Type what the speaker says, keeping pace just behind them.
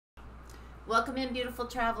Welcome in, beautiful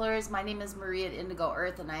travelers. My name is Marie at Indigo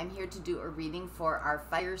Earth, and I'm here to do a reading for our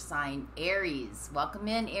fire sign, Aries. Welcome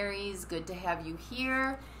in, Aries. Good to have you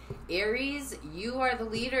here. Aries, you are the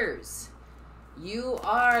leaders. You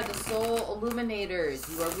are the soul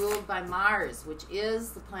illuminators. You are ruled by Mars, which is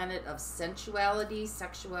the planet of sensuality,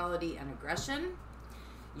 sexuality, and aggression.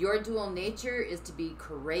 Your dual nature is to be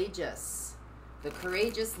courageous. The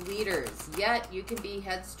courageous leaders, yet you can be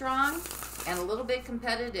headstrong and a little bit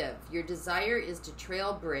competitive. Your desire is to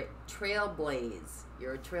trailblaze.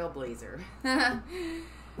 You're a trailblazer.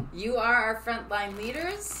 You are our frontline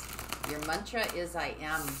leaders. Your mantra is I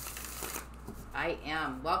am. I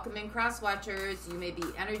am. Welcome in, cross watchers. You may be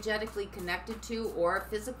energetically connected to or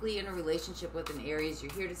physically in a relationship with an Aries.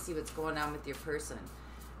 You're here to see what's going on with your person.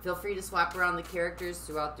 Feel free to swap around the characters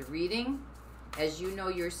throughout the reading, as you know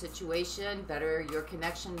your situation better, your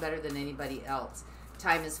connection better than anybody else.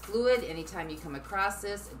 Time is fluid. Anytime you come across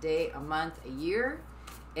this, a day, a month, a year,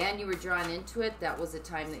 and you were drawn into it, that was a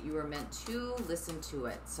time that you were meant to listen to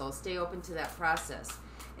it. So stay open to that process.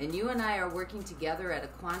 And you and I are working together at a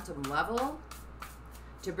quantum level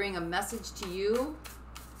to bring a message to you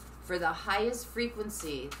for the highest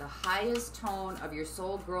frequency, the highest tone of your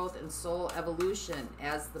soul growth and soul evolution.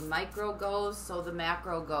 As the micro goes, so the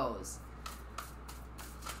macro goes.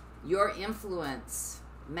 Your influence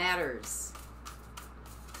matters.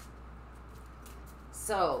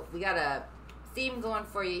 So we got a theme going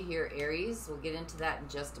for you here, Aries. We'll get into that in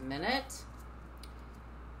just a minute.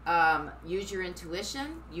 Use your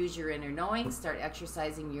intuition. Use your inner knowing. Start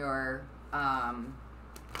exercising your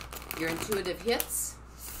intuitive hits,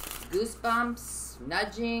 goosebumps,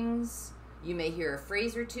 nudgings. You may hear a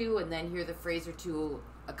phrase or two and then hear the phrase or two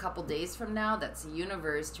a couple days from now. That's the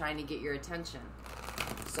universe trying to get your attention.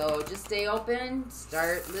 So just stay open,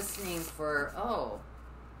 start listening for, oh,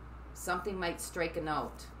 something might strike a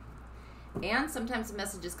note. And sometimes the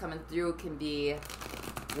messages coming through can be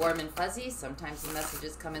warm and fuzzy. Sometimes the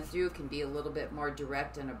messages coming through can be a little bit more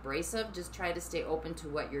direct and abrasive. Just try to stay open to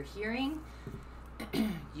what you're hearing.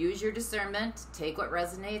 Use your discernment. Take what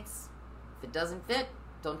resonates. If it doesn't fit,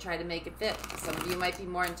 don't try to make it fit. Some of you might be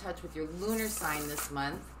more in touch with your lunar sign this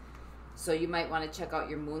month, so you might want to check out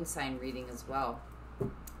your moon sign reading as well.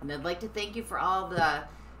 And I'd like to thank you for all the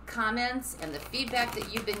comments and the feedback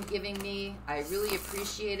that you've been giving me. I really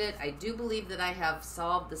appreciate it. I do believe that I have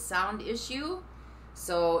solved the sound issue.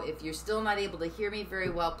 So if you're still not able to hear me very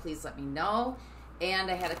well, please let me know. And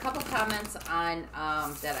I had a couple comments on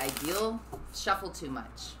that I shuffle too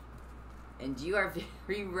much. And you are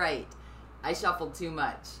very right. I shuffle too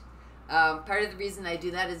much. Part of the reason I do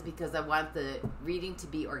that is because I want the reading to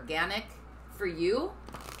be organic for you.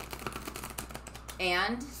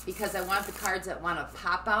 And because I want the cards that want to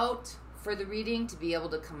pop out for the reading to be able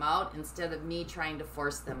to come out instead of me trying to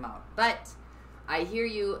force them out. But I hear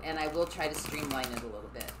you, and I will try to streamline it a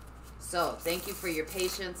little bit. So thank you for your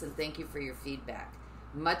patience, and thank you for your feedback.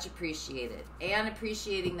 Much appreciated. And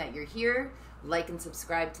appreciating that you're here. Like and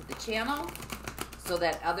subscribe to the channel so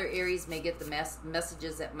that other Aries may get the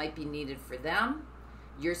messages that might be needed for them.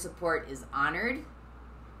 Your support is honored,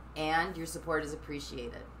 and your support is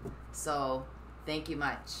appreciated. So thank you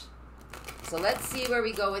much. So let's see where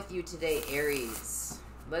we go with you today, Aries.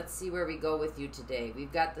 Let's see where we go with you today.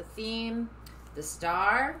 We've got the theme, the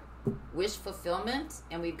star, wish fulfillment,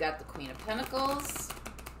 and we've got the Queen of Pentacles.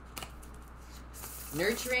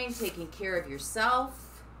 Nurturing, taking care of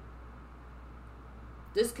yourself.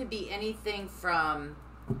 This could be anything from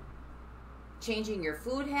changing your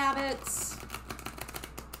food habits,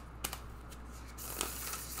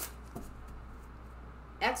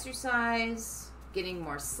 exercise, getting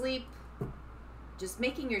more sleep, just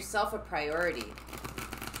making yourself a priority.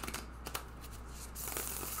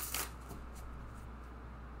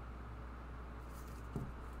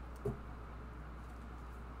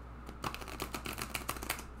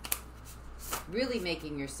 Really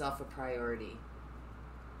making yourself a priority.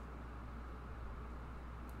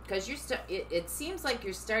 Because it seems like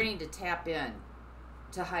you're starting to tap in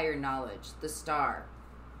to higher knowledge, the star,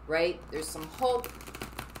 right? There's some hope.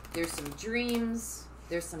 There's some dreams,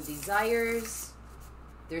 there's some desires,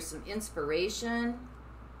 there's some inspiration,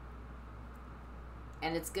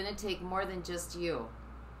 and it's going to take more than just you.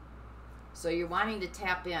 So you're wanting to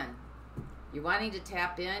tap in. You're wanting to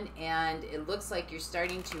tap in, and it looks like you're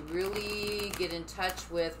starting to really get in touch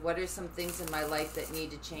with what are some things in my life that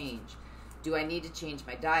need to change. Do I need to change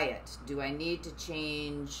my diet? Do I need to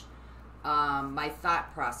change my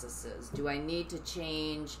thought processes? Do I need to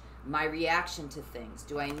change my reaction to things?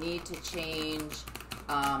 Do I need to change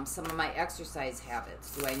some of my exercise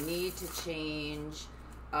habits? Do I need to change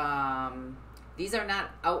These are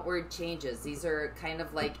not outward changes. These are kind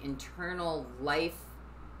of like internal, lifelong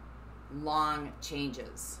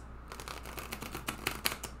changes.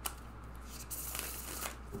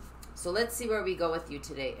 So let's see where we go with you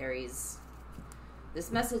today, Aries. This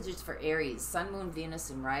message is for Aries. Sun, Moon, Venus,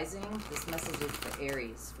 and Rising. This message is for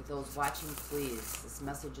Aries. For those watching, please. This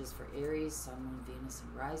message is for Aries, Sun, Moon, Venus,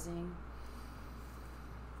 and Rising.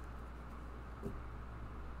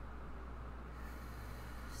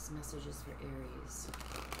 This message is for Aries.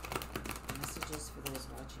 Messages for those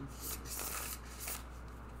watching, please.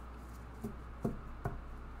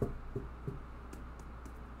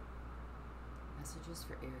 Messages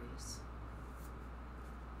for Aries.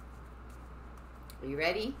 Are you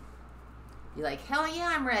ready? You're like, hell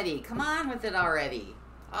yeah, I'm ready. Come on with it already.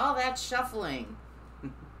 All that shuffling.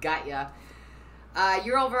 Got ya.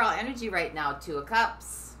 Your overall energy right now, Two of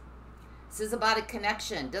Cups. This is about a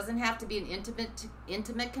connection. Doesn't have to be an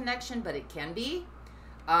intimate connection, but it can be.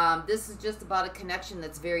 This is just about a connection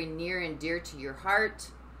that's very near and dear to your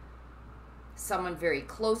heart. Someone very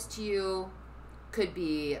close to you. Could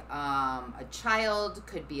be a child,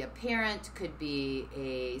 could be a parent, could be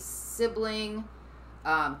a sibling,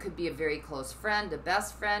 could be a very close friend, a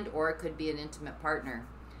best friend, or it could be an intimate partner.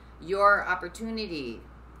 Your opportunity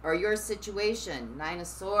or your situation, Nine of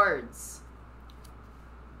Swords.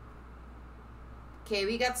 Okay,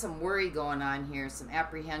 we got some worry going on here, some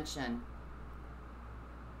apprehension,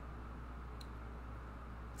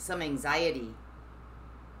 some anxiety.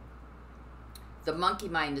 The monkey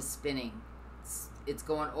mind is spinning. It's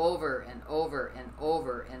going over and over and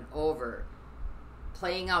over and over,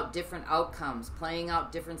 playing out different outcomes, playing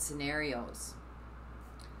out different scenarios.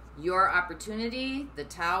 Your opportunity, the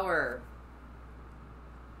Tower.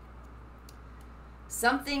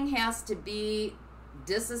 Something has to be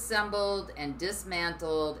disassembled and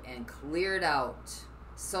dismantled and cleared out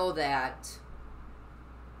so that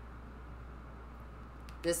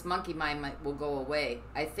this monkey mind will go away.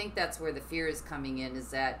 I think that's where the fear is coming in, is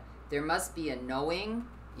that there must be a knowing.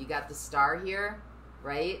 You got the star here,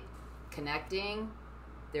 right? Connecting.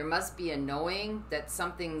 There must be a knowing that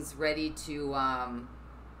something's ready to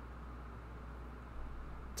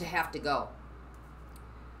have to go.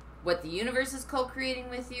 What the universe is co-creating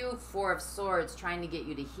with you, Four of Swords, trying to get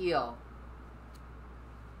you to heal.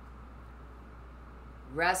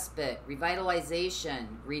 Respite, revitalization,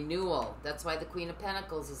 renewal. That's why the Queen of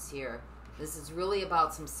Pentacles is here. This is really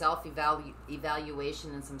about some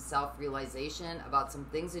self-evaluation and some self-realization about some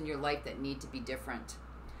things in your life that need to be different.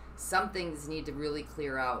 Some things need to really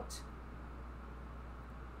clear out.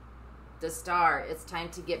 The Star, it's time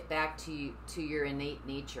to get back to your innate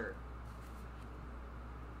nature.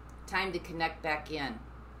 Time to connect back in.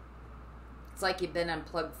 It's like you've been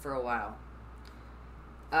unplugged for a while.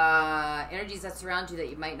 Energies that surround you that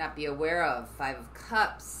you might not be aware of. Five of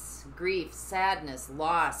Cups. Grief, sadness,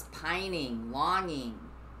 loss, pining, longing.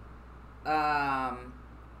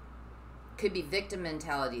 Could be victim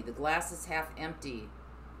mentality. The glass is half empty.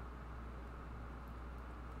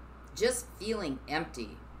 Just feeling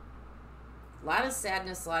empty. A lot of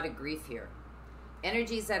sadness, a lot of grief here.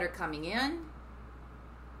 Energies that are coming in.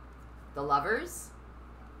 The Lovers.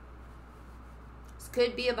 This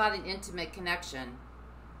could be about an intimate connection.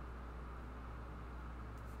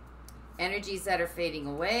 Energies that are fading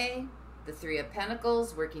away. The Three of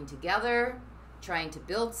Pentacles, working together, trying to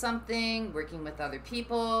build something, working with other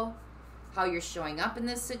people. How you're showing up in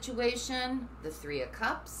this situation. The Three of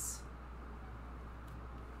Cups.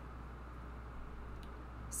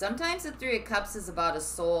 Sometimes the Three of Cups is about a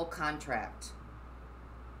soul contract.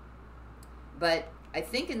 But I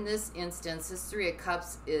think in this instance, this Three of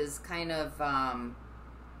Cups is kind of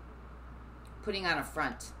putting on a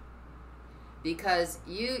front. Because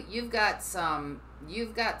you've got something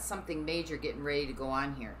major getting ready to go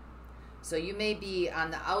on here. So you may be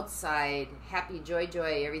on the outside, happy, joy,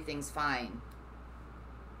 everything's fine.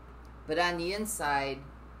 But on the inside,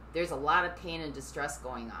 there's a lot of pain and distress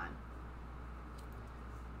going on.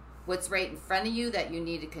 What's right in front of you that you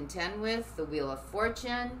need to contend with? The Wheel of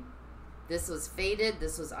Fortune. This was fated.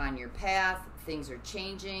 This was on your path. Things are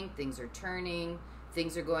changing. Things are turning.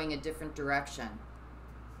 Things are going a different direction.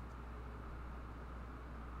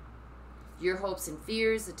 Your hopes and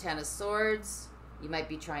fears, the Ten of Swords. You might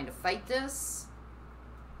be trying to fight this.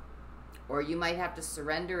 Or you might have to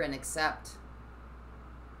surrender and accept.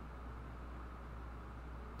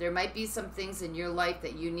 There might be some things in your life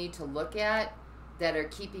that you need to look at that are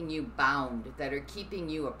keeping you bound, that are keeping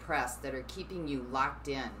you oppressed, that are keeping you locked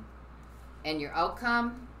in. And your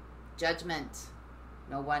outcome? Judgment.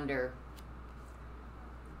 No wonder.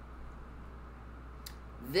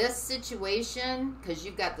 This situation, because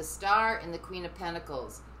you've got the Star and the Queen of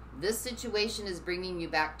Pentacles, this situation is bringing you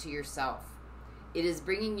back to yourself. It is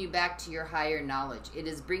bringing you back to your higher knowledge. It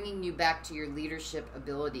is bringing you back to your leadership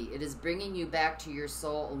ability. It is bringing you back to your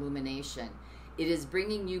soul illumination. It is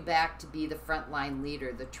bringing you back to be the frontline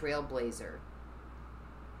leader, the trailblazer.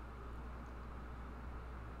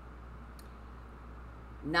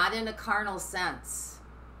 Not in a carnal sense,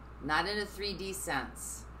 not in a 3D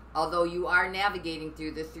sense, although you are navigating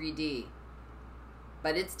through the 3D.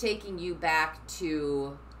 But it's taking you back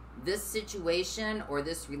to this situation or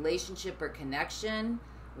this relationship or connection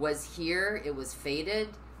was here, it was fated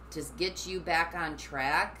to get you back on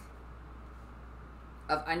track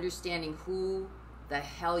of understanding who the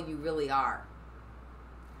hell you really are.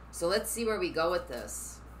 So let's see where we go with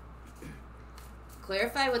this.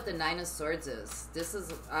 Clarify what the Nine of Swords is. This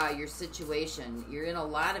is your situation. You're in a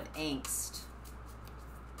lot of angst,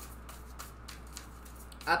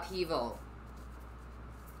 upheaval,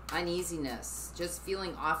 uneasiness, just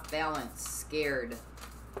feeling off balance, scared,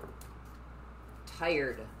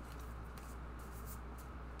 tired.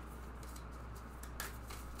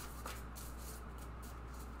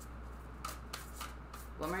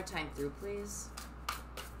 One more time through, please.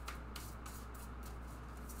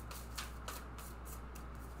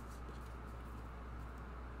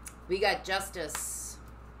 We got Justice.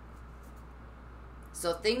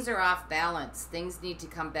 So things are off balance. Things need to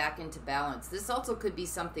come back into balance. This also could be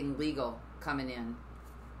something legal coming in.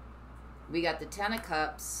 We got the Ten of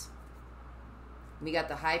Cups. We got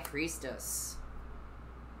the High Priestess.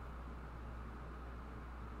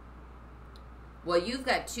 Well, you've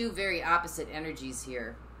got two very opposite energies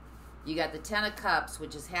here. You got the Ten of Cups,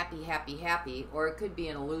 which is happy, happy, happy, or it could be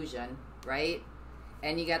an illusion, right?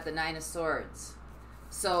 And you got the Nine of Swords.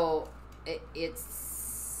 So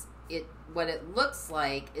what it looks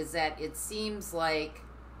like is that it seems like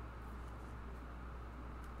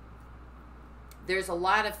there's a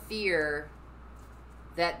lot of fear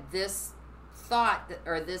that this thought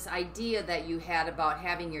or this idea that you had about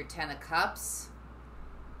having your Ten of Cups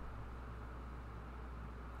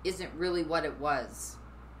isn't really what it was.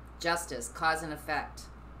 Justice, cause and effect.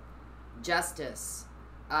 Justice,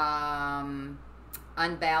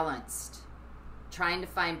 unbalanced. Trying to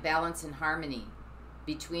find balance and harmony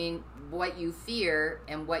between what you fear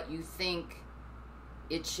and what you think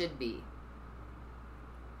it should be.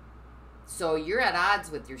 So you're at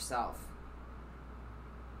odds with yourself.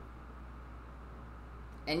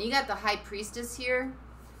 And you got the High Priestess here.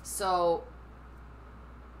 So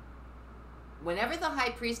whenever the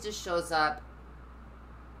High Priestess shows up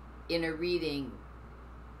in a reading,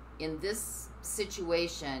 in this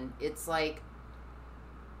situation, it's like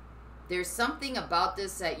there's something about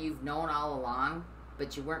this that you've known all along,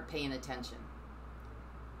 but you weren't paying attention.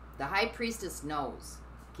 The High Priestess knows.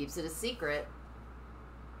 Keeps it a secret,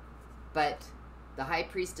 but the High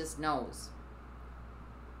Priestess knows.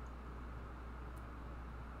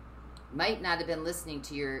 Might not have been listening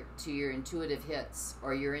to your intuitive hits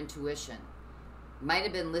or your intuition. Might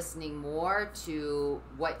have been listening more to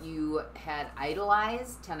what you had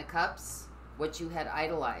idolized, Ten of Cups, what you had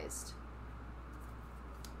idolized.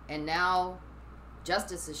 And now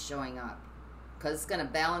Justice is showing up because it's going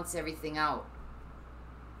to balance everything out.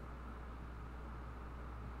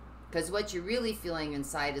 Because what you're really feeling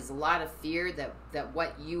inside is a lot of fear that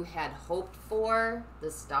what you had hoped for,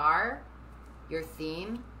 the Star, your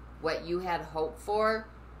theme, what you had hoped for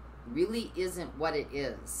really isn't what it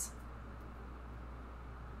is.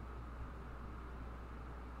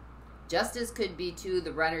 Justice could be too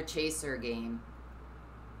the runner-chaser game.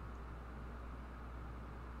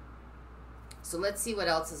 So let's see what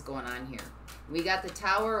else is going on here. We got the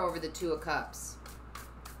Tower over the Two of Cups.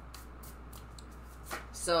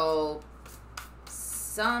 So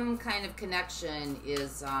some kind of connection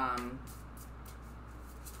is I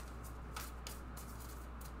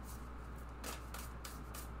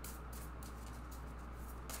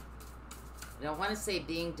don't want to say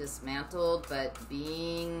being dismantled, but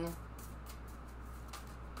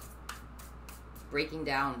breaking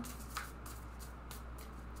down.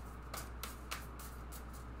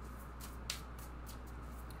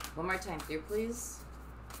 One more time through, please.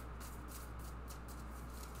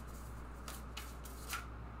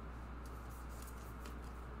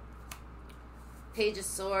 Page of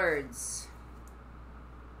Swords.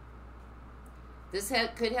 This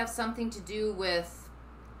could have something to do with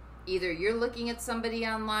either you're looking at somebody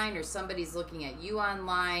online or somebody's looking at you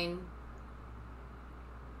online.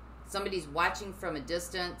 Somebody's watching from a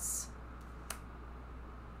distance.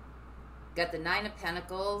 Got the Nine of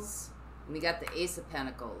Pentacles. And we got the Ace of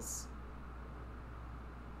Pentacles.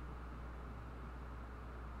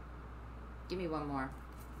 Give me one more.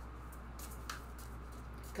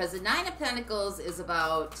 Because the Nine of Pentacles is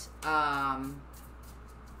about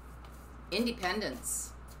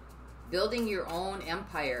independence, building your own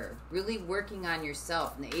empire, really working on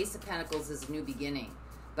yourself. And the Ace of Pentacles is a new beginning.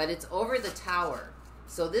 But it's over the Tower.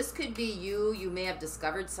 So this could be you. You may have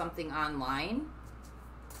discovered something online.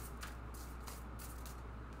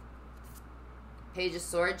 Page of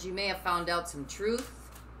Swords. You may have found out some truth,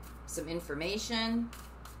 some information.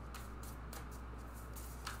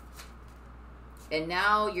 And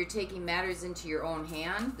now you're taking matters into your own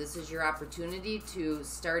hand. This is your opportunity to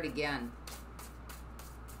start again.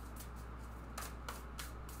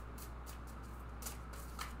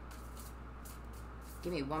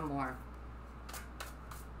 Give me one more.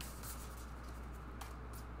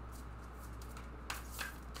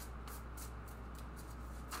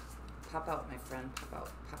 Pop out, my friend. Pop out,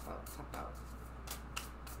 pop out, pop out.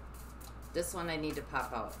 This one I need to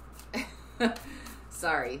pop out.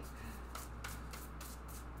 Sorry.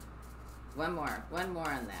 One more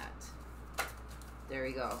on that. There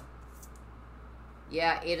we go.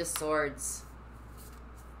 Yeah, Eight of Swords.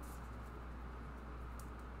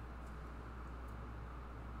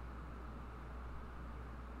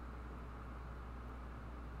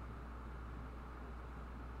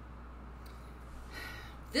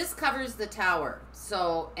 This covers the Tower.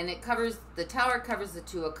 So, and it covers, the Tower covers the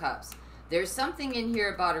Two of Cups. There's something in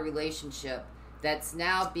here about a relationship that's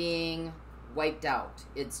now being wiped out.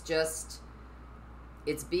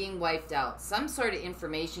 It's being wiped out. Some sort of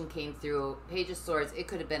information came through. Page of Swords. It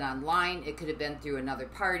could have been online. It could have been through another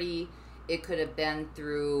party. It could have been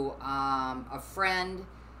through a friend.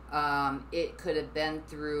 It could have been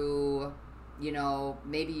through, you know,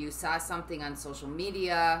 maybe you saw something on social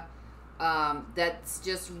media. That's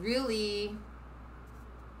just really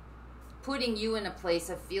putting you in a place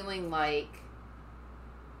of feeling like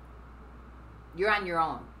you're on your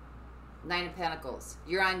own. Nine of Pentacles.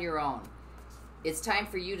 You're on your own. It's time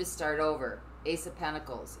for you to start over. Ace of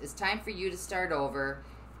Pentacles. It's time for you to start over.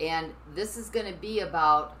 And this is going to be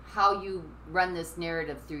about how you run this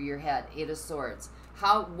narrative through your head. Eight of Swords.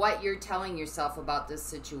 What you're telling yourself about this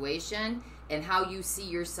situation and how you see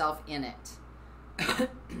yourself in it.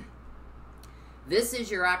 This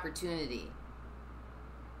is your opportunity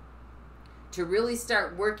to really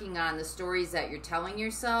start working on the stories that you're telling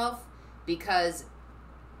yourself, because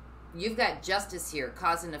you've got justice here,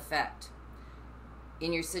 cause and effect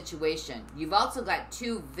in your situation. You've also got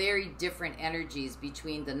two very different energies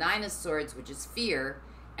between the Nine of Swords, which is fear,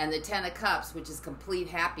 and the Ten of Cups, which is complete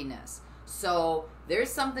happiness. So there's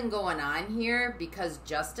something going on here because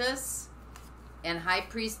Justice and High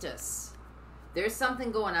Priestess. There's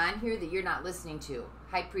something going on here that you're not listening to.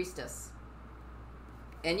 High Priestess.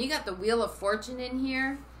 And you got the Wheel of Fortune in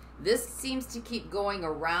here. This seems to keep going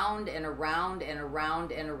around and around and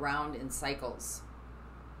around and around in cycles.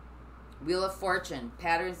 Wheel of Fortune.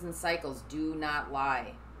 Patterns and cycles do not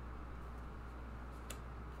lie.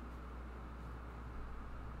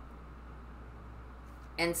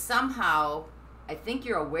 And somehow, I think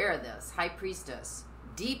you're aware of this. High Priestess.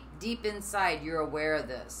 Deep, deep inside, you're aware of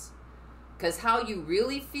this. Because how you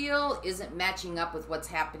really feel isn't matching up with what's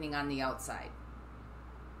happening on the outside.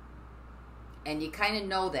 And you kind of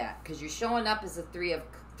know that because you're showing up as a three of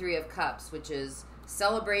Cups, which is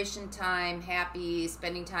celebration time, happy,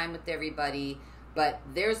 spending time with everybody. But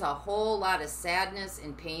there's a whole lot of sadness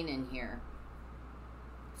and pain in here.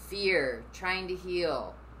 Fear, trying to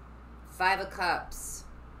heal. Five of Cups.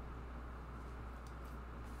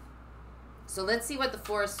 So let's see what the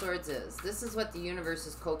Four of Swords is. This is what the universe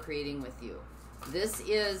is co-creating with you. This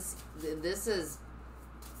is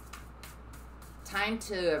time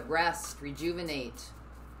to rest, rejuvenate,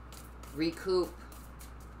 recoup.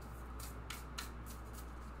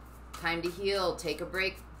 Time to heal. Take a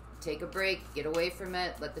break. Take a break. Get away from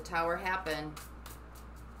it. Let the Tower happen.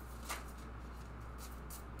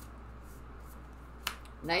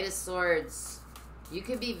 Knight of Swords. You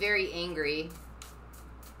could be very angry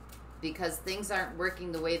because things aren't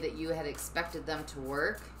working the way that you had expected them to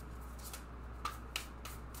work.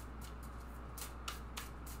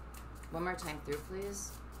 One more time through, please.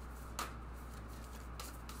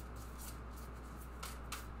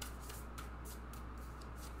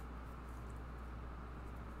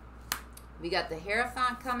 We got the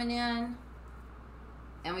Hierophant coming in,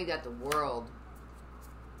 and we got the World.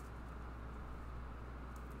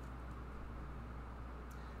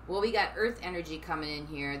 Well, we got Earth energy coming in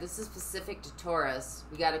here. This is specific to Taurus.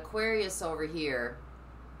 We got Aquarius over here.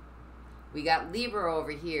 We got Libra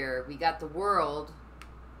over here. We got the World.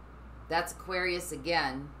 That's Aquarius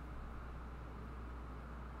again.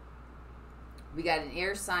 We got an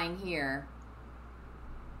air sign here.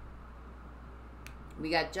 We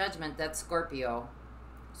got Judgment, that's Scorpio.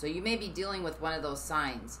 So you may be dealing with one of those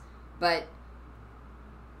signs. But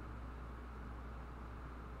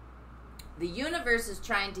the universe is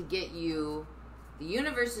trying to get you,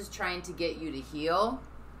 to heal.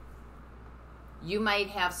 You might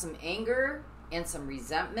have some anger and some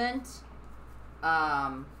resentment.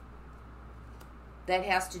 That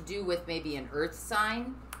has to do with maybe an earth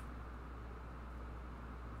sign.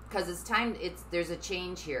 Because it's time, there's a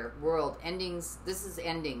change here. World, endings, this is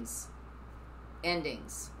endings.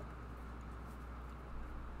 Endings.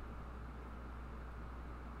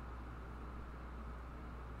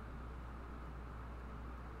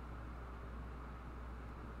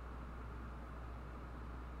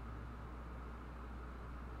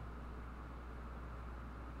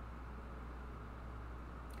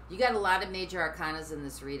 You got a lot of major arcanas in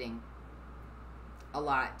this reading. A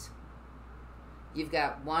lot. You've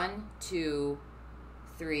got 1, 2,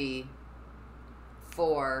 3,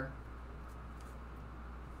 4,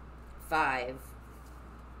 5,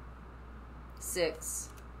 6,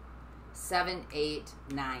 7, 8,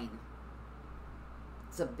 9.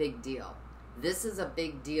 It's a big deal. This is a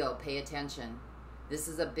big deal. Pay attention. This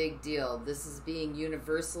is a big deal. This is being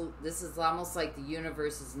universal. This is almost like the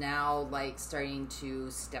universe is now like starting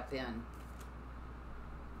to step in.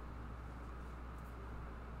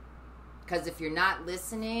 Because if you're not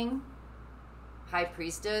listening, High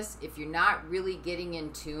Priestess, if you're not really getting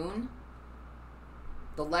in tune,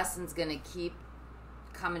 the lesson's going to keep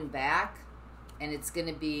coming back, and it's going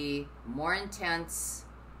to be more intense.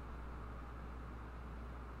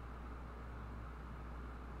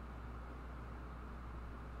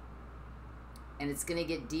 And it's going to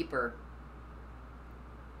get deeper.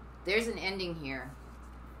 There's an ending here.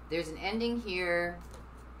 There's an ending here.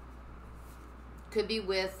 Could be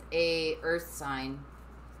with a earth sign,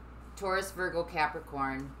 Taurus, Virgo,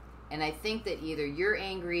 Capricorn, and I think that either you're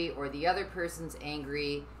angry or the other person's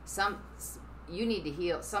angry. You need to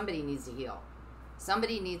heal. Somebody needs to heal.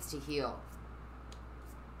 Somebody needs to heal.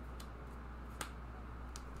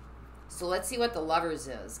 So let's see what the Lovers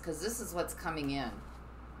is, because this is what's coming in.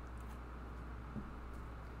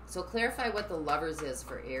 So clarify what the Lovers is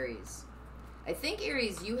for Aries. I think,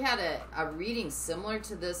 Aries, you had a reading similar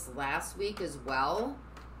to this last week as well.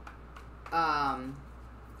 I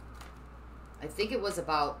think it was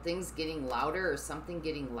about things getting louder or something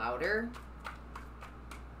getting louder.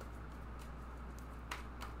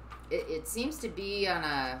 It seems to be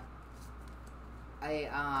on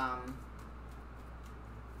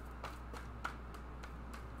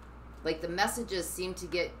like the messages seem to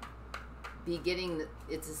be getting,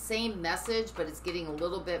 it's the same message, but it's getting a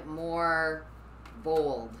little bit more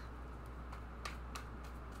bold.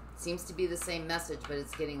 Seems to be the same message, but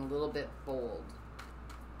it's getting a little bit bold.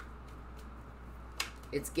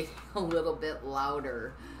 It's getting a little bit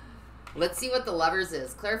louder. Let's see what the Lovers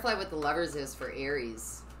is. Clarify what the Lovers is for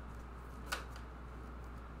Aries.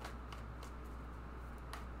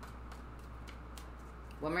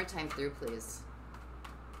 One more time through, please.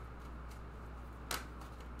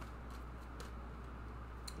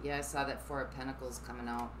 Yeah, I saw that Four of Pentacles coming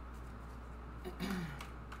out.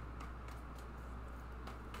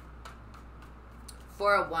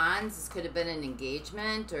 Four of Wands, this could have been an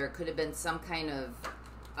engagement, or it could have been some kind of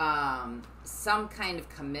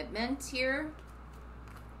commitment here.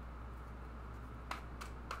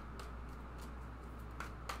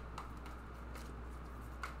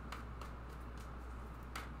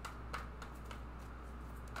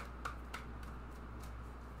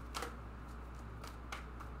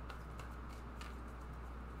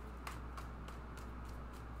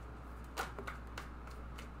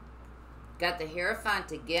 Got the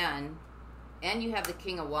Hierophant again, and you have the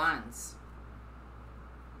King of Wands.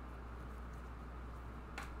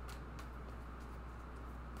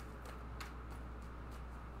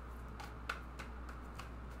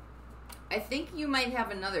 I think you might have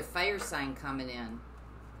another fire sign coming in.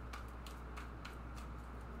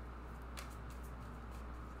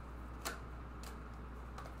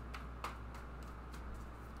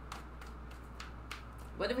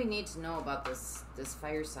 What do we need to know about this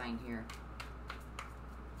fire sign here?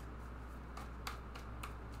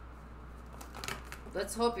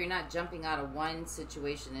 Let's hope you're not jumping out of one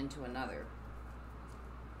situation into another.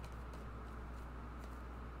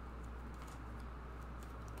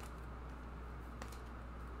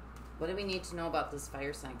 What do we need to know about this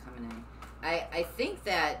fire sign coming in? I think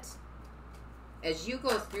that as you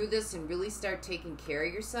go through this and really start taking care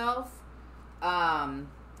of yourself, I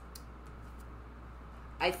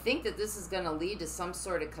think that this is going to lead to some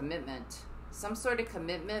sort of commitment. Some sort of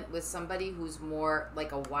commitment with somebody who's more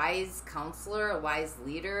like a wise counselor, a wise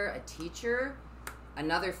leader, a teacher.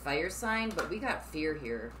 another fire sign, but we got fear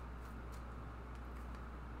here.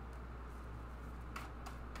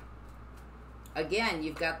 Again,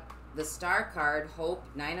 you've got the Star card, hope,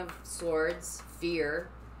 9 of Swords, fear.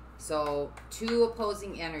 So 2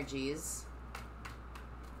 opposing energies.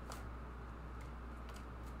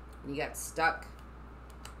 You got stuck.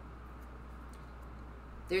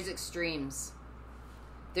 There's extremes.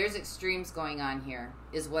 There's extremes going on here,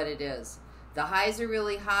 is what it is. The highs are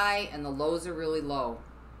really high and the lows are really low.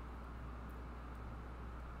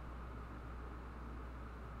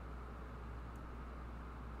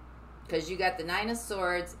 Because you got the 9 of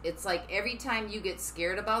Swords. It's like every time you get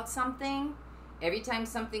scared about something, every time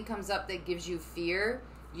something comes up that gives you fear,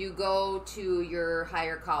 you go to your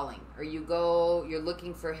higher calling. Or you're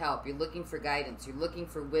looking for help. You're looking for guidance. You're looking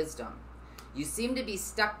for wisdom. You seem to be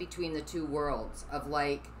stuck between the 2 worlds of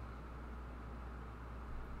like,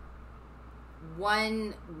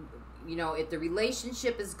 one, you know, if the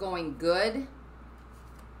relationship is going good,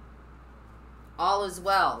 all is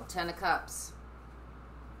well, 10 of Cups.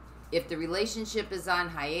 If the relationship is on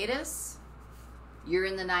hiatus, you're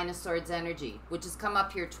in the 9 of Swords energy, which has come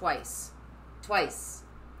up here twice. Twice.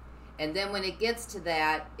 And then when it gets to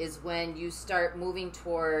that is when you start moving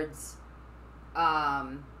towards,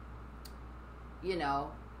 you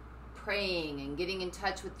know, praying and getting in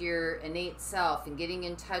touch with your innate self and getting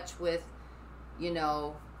in touch with, you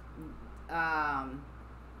know,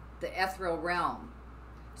 the ethereal realm.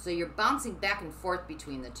 So you're bouncing back and forth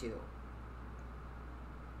between the 2.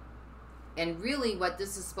 And really what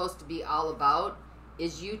this is supposed to be all about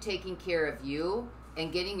is you taking care of you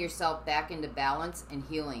and getting yourself back into balance and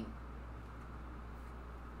healing.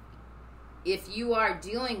 If you are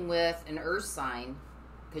dealing with an earth sign,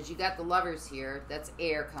 because you got the Lovers here, that's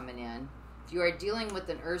air coming in. If you are dealing with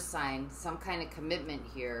an earth sign, some kind of commitment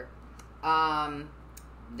here,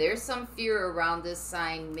 there's some fear around this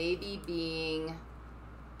sign maybe being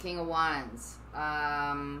King of Wands.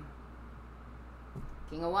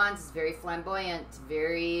 King of Wands is very flamboyant,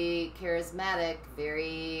 very charismatic,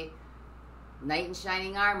 very knight in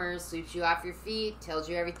shining armor, sweeps you off your feet, tells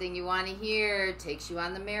you everything you want to hear, takes you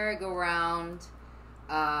on the merry-go-round.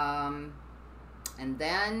 And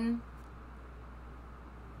then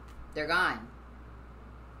they're gone.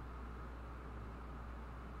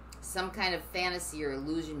 Some kind of fantasy or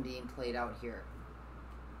illusion being played out here.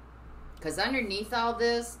 Because underneath all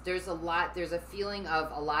this, there's a feeling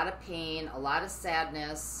of a lot of pain, a lot of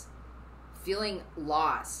sadness, feeling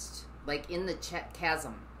lost, like in the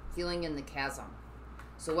chasm, feeling in the chasm.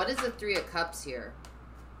 So what is the 3 of Cups here?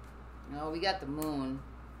 No, we got the Moon.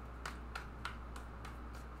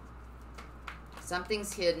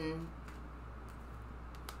 Something's hidden.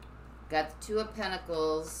 Got the 2 of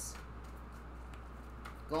Pentacles.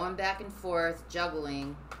 Going back and forth,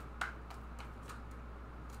 juggling.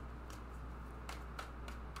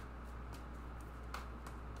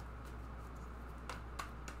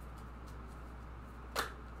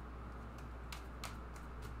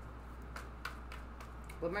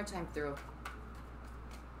 One more time through.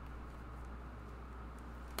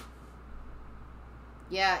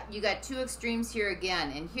 Yeah, you got 2 extremes here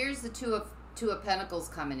again. And here's the 2 of Pentacles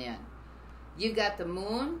coming in. You got the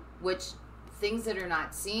Moon, which things that are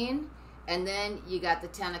not seen, and then you got the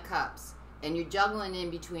 10 of Cups. And you're juggling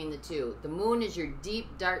in between the 2. The Moon is your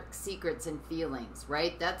deep, dark secrets and feelings,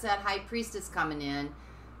 right? That's that High Priestess coming in.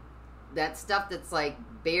 That stuff that's like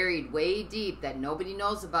buried way deep that nobody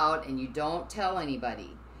knows about and you don't tell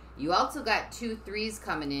anybody. You also got 2 3s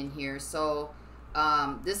coming in here, so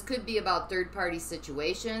this could be about third-party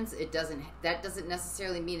situations. That doesn't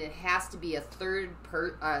necessarily mean it has to be a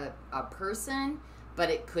a person, but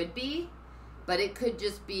it could be. But it could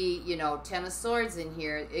just be, you know, 10 of Swords in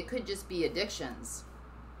here. It could just be addictions,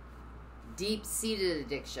 deep-seated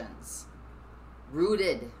addictions,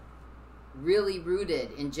 rooted. Really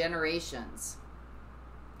rooted in generations.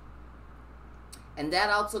 And that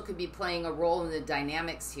also could be playing a role in the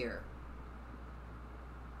dynamics here.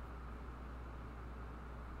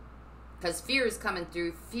 Because fear is coming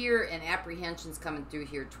through. Fear and apprehension is coming through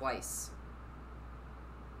here twice.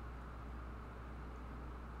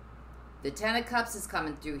 The 10 of Cups is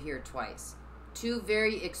coming through here twice. 2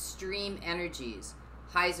 very extreme energies.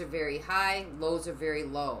 Highs are very high, lows are very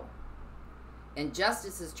low. And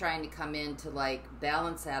Justice is trying to come in to like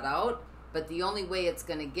balance that out. But the only way it's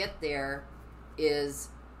going to get there is,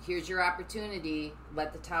 here's your opportunity.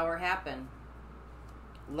 Let the Tower happen.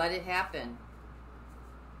 Let it happen.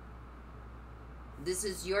 This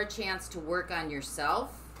is your chance to work on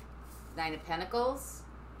yourself. 9 of Pentacles.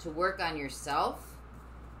 To work on yourself.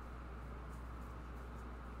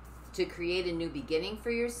 To create a new beginning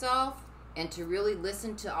for yourself. and to really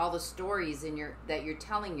listen to all the stories that you're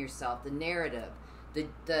telling yourself, the narrative,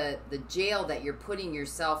 the jail that you're putting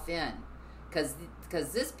yourself in, because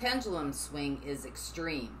this pendulum swing is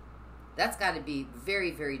extreme. That's got to be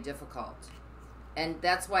very, very difficult, and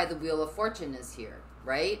that's why the Wheel of Fortune is here,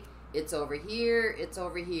 right? It's over here, it's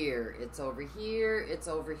over here, it's over here, it's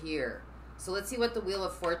over here. So let's see what the Wheel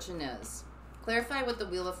of Fortune is. Clarify what the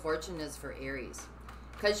Wheel of Fortune is for Aries.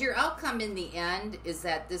 Because your outcome in the end is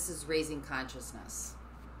that this is raising consciousness.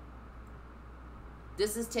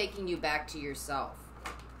 This is taking you back to yourself.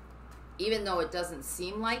 Even though it doesn't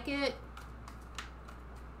seem like it,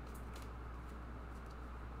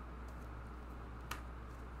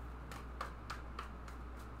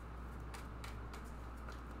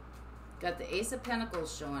 got the Ace of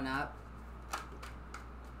Pentacles showing up.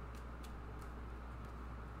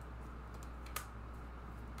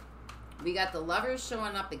 We got the Lovers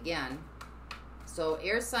showing up again. So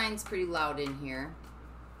air signs pretty loud in here.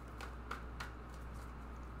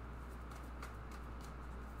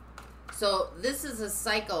 So this is a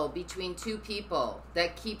cycle between two people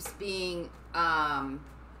that keeps being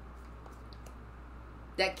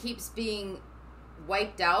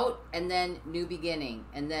wiped out, and then new beginning,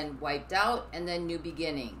 and then wiped out, and then new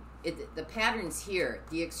beginning. The pattern's here.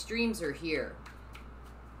 The extremes are here.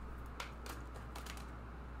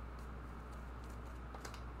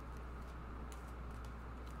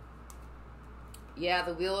 Yeah,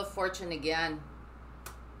 the Wheel of Fortune again.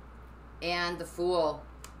 And the Fool,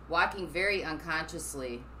 walking very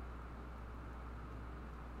unconsciously.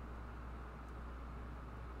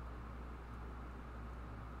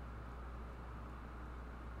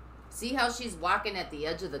 See how she's walking at the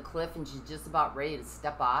edge of the cliff and she's just about ready to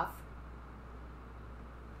step off?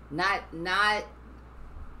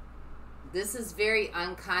 This is very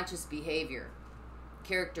unconscious behavior,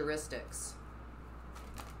 characteristics.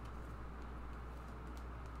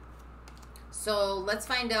 So let's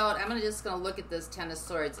find out. I'm just going to look at this Ten of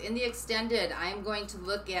Swords. In the extended, I'm going to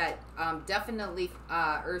look at definitely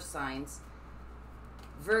earth signs.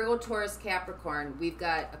 Virgo, Taurus, Capricorn. We've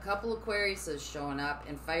got a couple Aquariuses showing up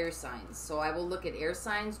and fire signs. So I will look at air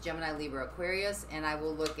signs, Gemini, Libra, Aquarius, and I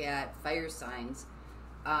will look at fire signs.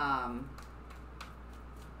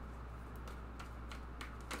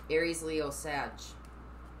 Aries, Leo, Sag.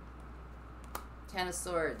 Ten of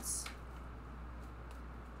Swords.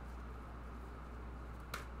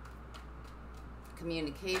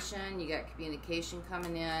 Communication. You got communication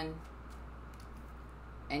coming in.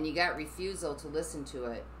 And you got refusal to listen to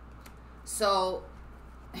it. So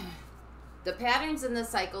the patterns and the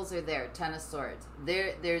cycles are there. Ten of Swords.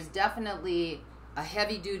 There's definitely a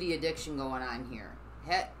heavy-duty addiction going on here.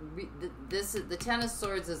 The Ten of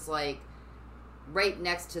Swords is like right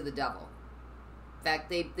next to the devil. In fact,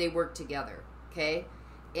 they work together. Okay?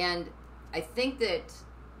 And I think that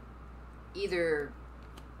either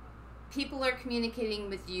people are communicating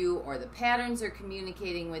with you, or the patterns are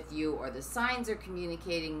communicating with you, or the signs are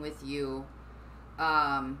communicating with you,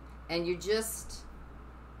 and you're just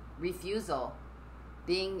refusal,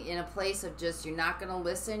 being in a place of just, you're not going to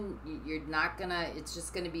listen, you're not going to, it's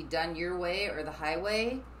just going to be done your way or the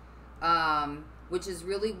highway, which is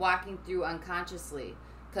really walking through unconsciously,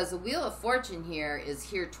 because the Wheel of Fortune here is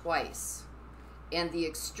here twice, and the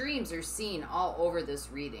extremes are seen all over this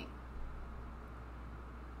reading.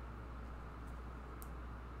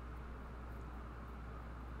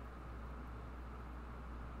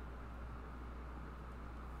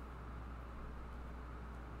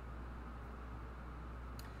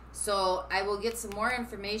 So I will get some more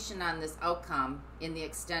information on this outcome in the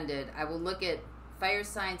extended. I will look at fire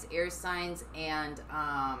signs, air signs, and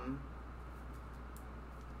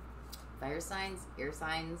fire signs, air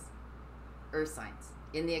signs, earth signs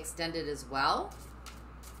in the extended as well.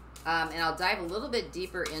 And I'll dive a little bit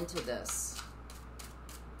deeper into this.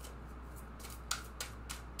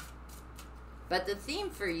 But the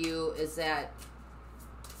theme for you is that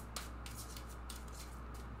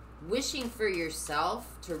wishing for yourself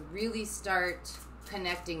to really start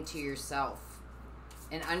connecting to yourself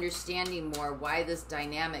and understanding more why this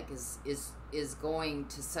dynamic is going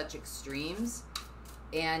to such extremes.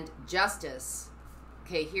 And justice.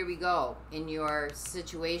 Okay, here we go. In your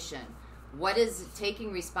situation, what is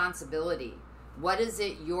taking responsibility? What is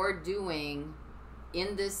it you're doing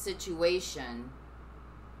in this situation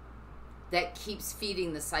that keeps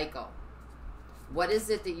feeding the cycle? What is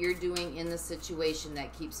it that you're doing in the situation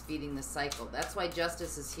that keeps feeding the cycle? That's why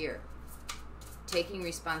justice is here. Taking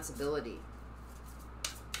responsibility.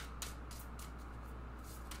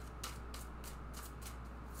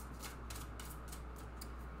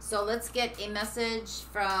 So let's get a message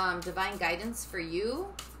from Divine Guidance for you.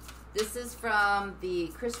 This is from the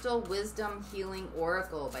Crystal Wisdom Healing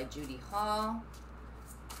Oracle by Judy Hall.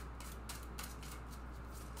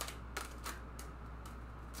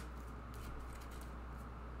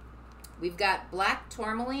 We've got black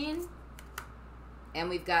tourmaline, and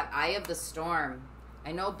we've got Eye of the Storm.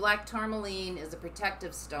 I know black tourmaline is a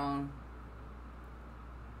protective stone.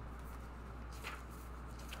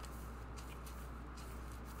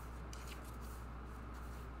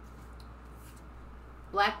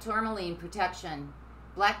 Black tourmaline protection.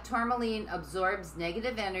 Black tourmaline absorbs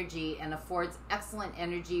negative energy and affords excellent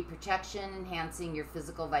energy protection, enhancing your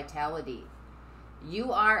physical vitality.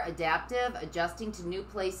 You are adaptive, adjusting to new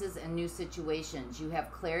places and new situations. You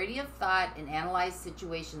have clarity of thought and analyze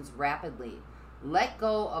situations rapidly. Let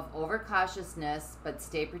go of overcautiousness, but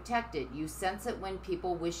stay protected. You sense it when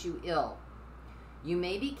people wish you ill. You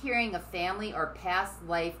may be carrying a family or past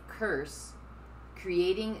life curse,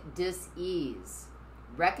 creating dis-ease.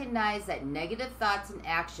 Recognize that negative thoughts and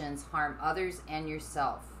actions harm others and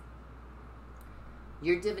yourself.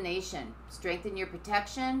 Your divination. Strengthen your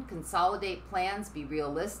protection. Consolidate plans. Be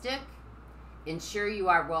realistic. Ensure you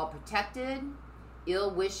are well protected.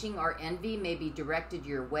 Ill wishing or envy may be directed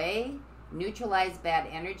your way. Neutralize bad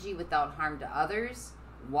energy without harm to others.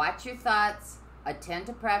 Watch your thoughts. Attend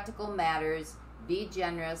to practical matters. Be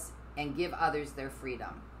generous and give others their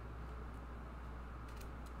freedom.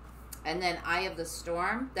 And then Eye of the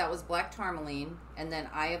Storm. That was black tourmaline. And then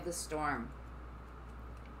Eye of the Storm.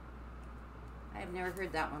 I've never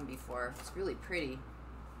heard that one before. It's really pretty.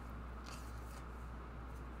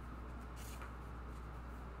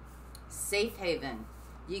 Safe Haven.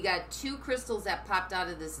 You got two crystals that popped out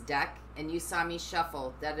of this deck, and you saw me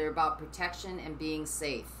shuffle, that are about protection and being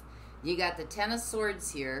safe. You got the Ten of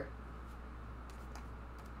Swords here,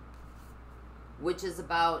 which is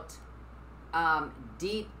about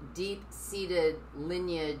deep-seated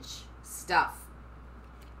lineage stuff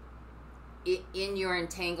in your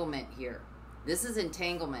entanglement here. This is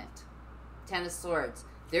entanglement. Ten of Swords.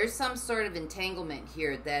 There's some sort of entanglement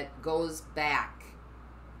here that goes back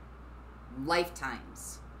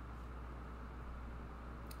lifetimes.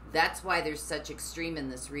 That's why there's such extreme in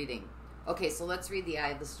this reading. Okay, so let's read the Eye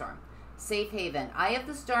of the Storm. Safe Haven. Eye of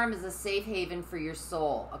the Storm is a safe haven for your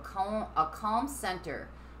soul, a calm center.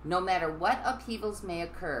 No matter what upheavals may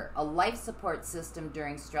occur, a life support system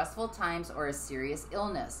during stressful times or a serious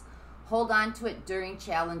illness. Hold on to it during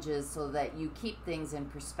challenges so that you keep things in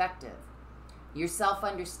perspective. Your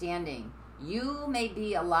self-understanding. You may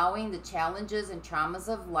be allowing the challenges and traumas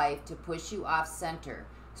of life to push you off center.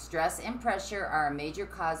 Stress and pressure are a major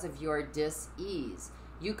cause of your dis-ease.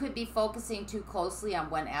 You could be focusing too closely on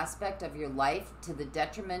one aspect of your life to the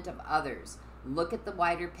detriment of others. Look at the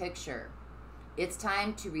wider picture. It's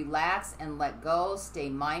time to relax and let go. Stay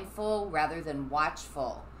mindful rather than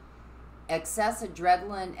watchful. Excess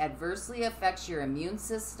adrenaline adversely affects your immune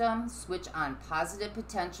system. Switch on positive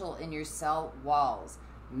potential in your cell walls.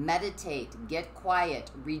 Meditate, get quiet,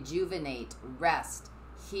 rejuvenate, rest,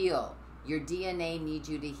 heal. Your DNA needs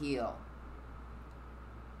you to heal.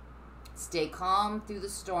 Stay calm through the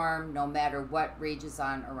storm, no matter what rages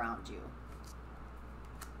on around you.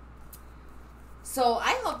 So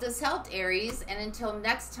I hope this helped, Aries, and until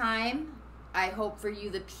next time, I hope for you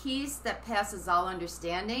the peace that passes all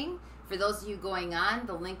understanding. For those of you going on,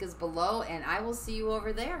 the link is below, and I will see you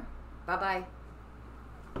over there. Bye-bye.